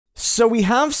So we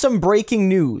have some breaking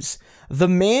news. The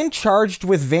man charged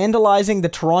with vandalizing the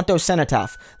Toronto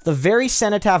Cenotaph, the very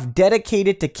cenotaph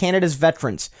dedicated to Canada's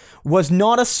veterans, was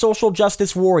not a social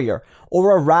justice warrior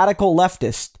or a radical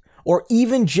leftist or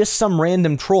even just some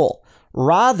random troll.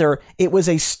 Rather, it was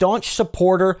a staunch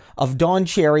supporter of Don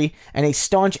Cherry and a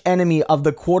staunch enemy of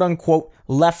the quote-unquote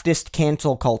leftist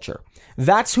cancel culture.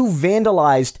 That's who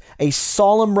vandalized a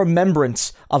solemn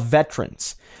remembrance of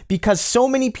veterans. Because so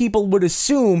many people would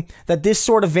assume that this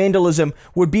sort of vandalism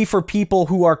would be for people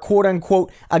who are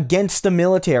quote-unquote against the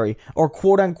military or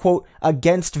quote-unquote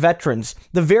against veterans.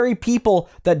 The very people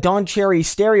that Don Cherry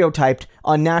stereotyped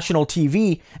on national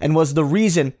TV and was the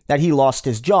reason that he lost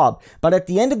his job. But at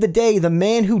the end of the day, the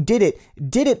man who did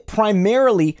it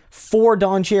primarily for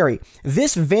Don Cherry.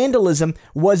 This vandalism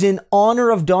was in honor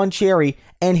of Don Cherry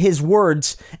and his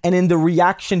words, and in the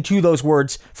reaction to those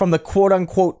words from the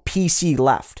quote-unquote PC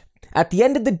left. At the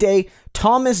end of the day,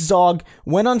 Thomas Zaugg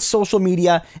went on social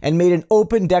media and made an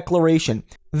open declaration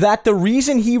that the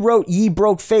reason he wrote "Ye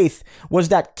broke faith" was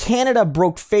that Canada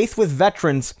broke faith with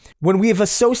veterans when we have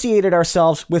associated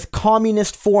ourselves with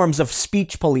communist forms of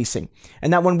speech policing,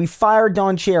 and that when we fired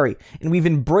Don Cherry and we've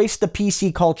embraced the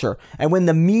PC culture, and when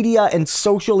the media and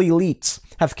social elites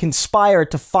have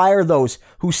conspired to fire those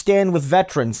who stand with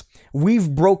veterans,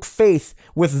 we've broke faith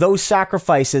with those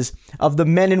sacrifices of the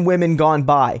men and women gone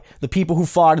by, the people who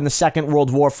fought in the Second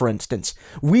World War, for instance.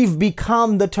 We've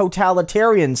become the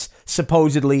totalitarians,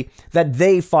 supposedly, that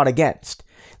they fought against.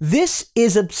 This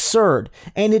is absurd,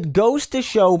 and it goes to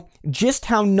show just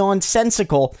how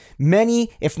nonsensical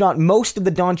many, if not most, of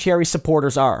the Don Cherry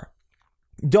supporters are.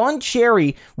 Don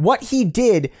Cherry, what he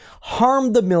did,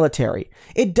 harmed the military.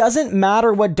 It doesn't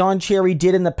matter what Don Cherry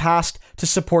did in the past to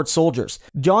support soldiers.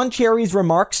 Don Cherry's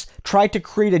remarks tried to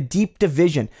create a deep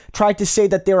division, tried to say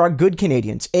that there are good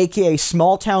Canadians, aka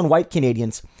small-town white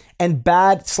Canadians, and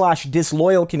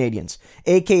bad/disloyal Canadians,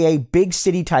 aka big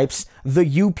city types, the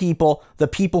you people, the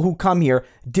people who come here,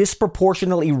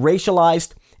 disproportionately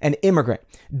racialized and immigrant.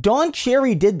 Don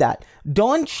Cherry did that.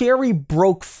 Don Cherry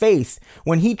broke faith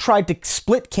when he tried to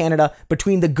split Canada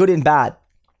between the good and bad,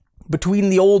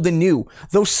 between the old and new,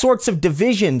 those sorts of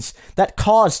divisions that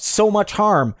caused so much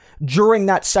harm during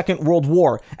that Second World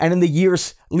War and in the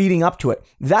years leading up to it.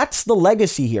 That's the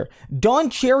legacy here. Don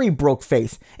Cherry broke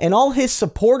faith, and all his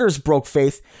supporters broke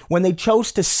faith when they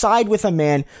chose to side with a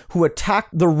man who attacked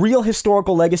the real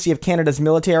historical legacy of Canada's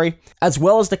military, as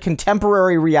well as the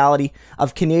contemporary reality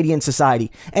of Canadian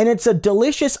society. And it's a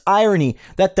delicious irony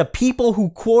that the people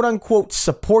who quote-unquote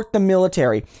support the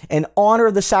military and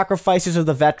honor the sacrifices of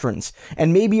the veterans,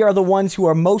 and maybe are the ones who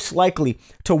are most likely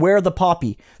to wear the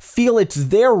poppy, feel it's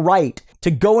their right to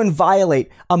go and violate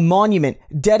a monument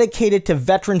dedicated to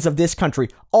veterans of this country.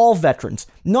 All veterans,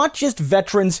 not just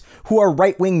veterans who are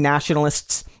right-wing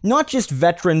nationalists, not just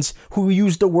veterans who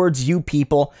use the words "you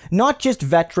people," not just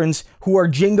veterans who are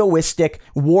jingoistic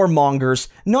warmongers,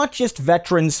 not just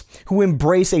veterans who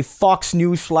embrace a Fox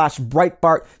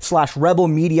News/Breitbart/Rebel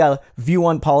Media view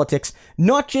on politics,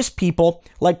 not just people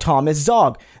like Thomas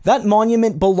Zaugg. That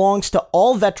monument belongs to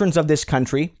all veterans of this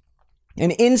country.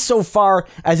 And insofar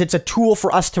as it's a tool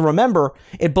for us to remember,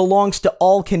 it belongs to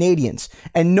all Canadians.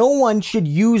 And no one should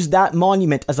use that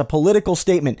monument as a political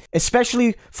statement,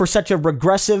 especially for such a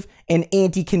regressive and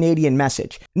anti-Canadian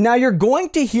message. Now, you're going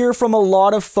to hear from a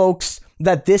lot of folks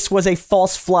that this was a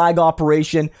false flag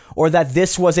operation, or that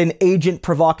this was an agent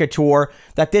provocateur,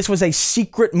 that this was a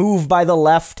secret move by the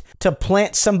left to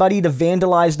plant somebody to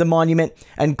vandalize the monument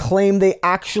and claim they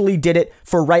actually did it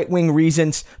for right-wing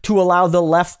reasons to allow the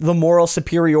left the moral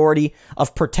superiority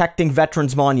of protecting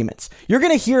veterans' monuments. You're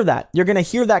going to hear that. You're going to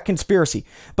hear that conspiracy.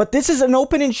 But this is an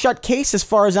open and shut case as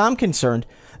far as I'm concerned.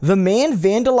 The man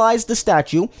vandalized the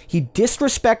statue. He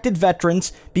disrespected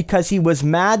veterans because he was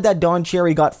mad that Don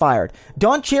Cherry got fired.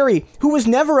 Don Cherry, who was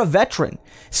never a veteran,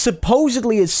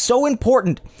 supposedly is so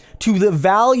important to the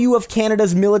value of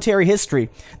Canada's military history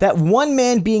that one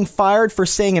man being fired for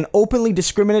saying an openly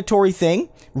discriminatory thing,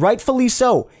 rightfully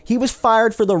so, he was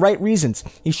fired for the right reasons,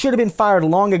 he should have been fired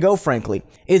long ago, frankly,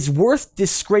 is worth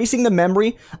disgracing the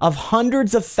memory of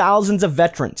hundreds of thousands of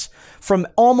veterans from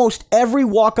almost every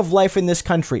walk of life in this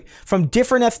country, from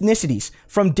different ethnicities,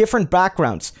 from different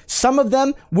backgrounds. Some of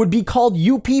them would be called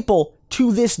 "you people"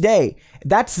 to this day.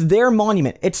 That's their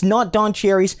monument. It's not Don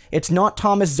Cherry's. It's not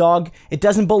Thomas Zaugg. It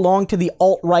doesn't belong to the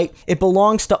alt-right. It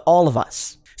belongs to all of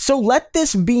us. So let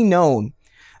this be known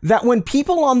that when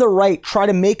people on the right try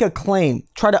to make a claim,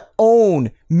 try to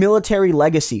own military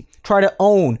legacy, try to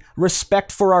own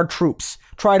respect for our troops,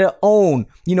 try to own,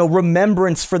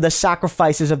 remembrance for the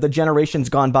sacrifices of the generations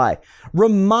gone by.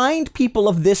 Remind people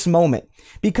of this moment,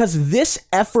 because this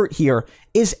effort here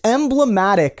is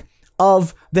emblematic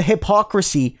of the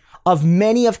hypocrisy of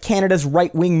many of Canada's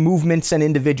right-wing movements and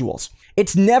individuals.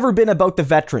 It's never been about the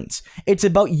veterans. It's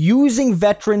about using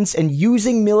veterans and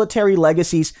using military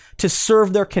legacies to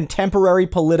serve their contemporary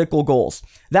political goals.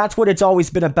 That's what it's always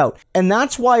been about. And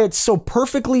that's why it's so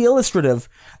perfectly illustrative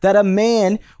that a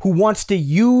man who wants to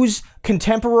use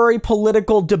contemporary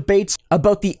political debates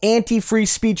about the anti-free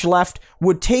speech left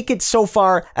would take it so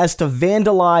far as to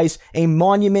vandalize a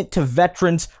monument to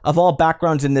veterans of all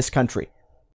backgrounds in this country.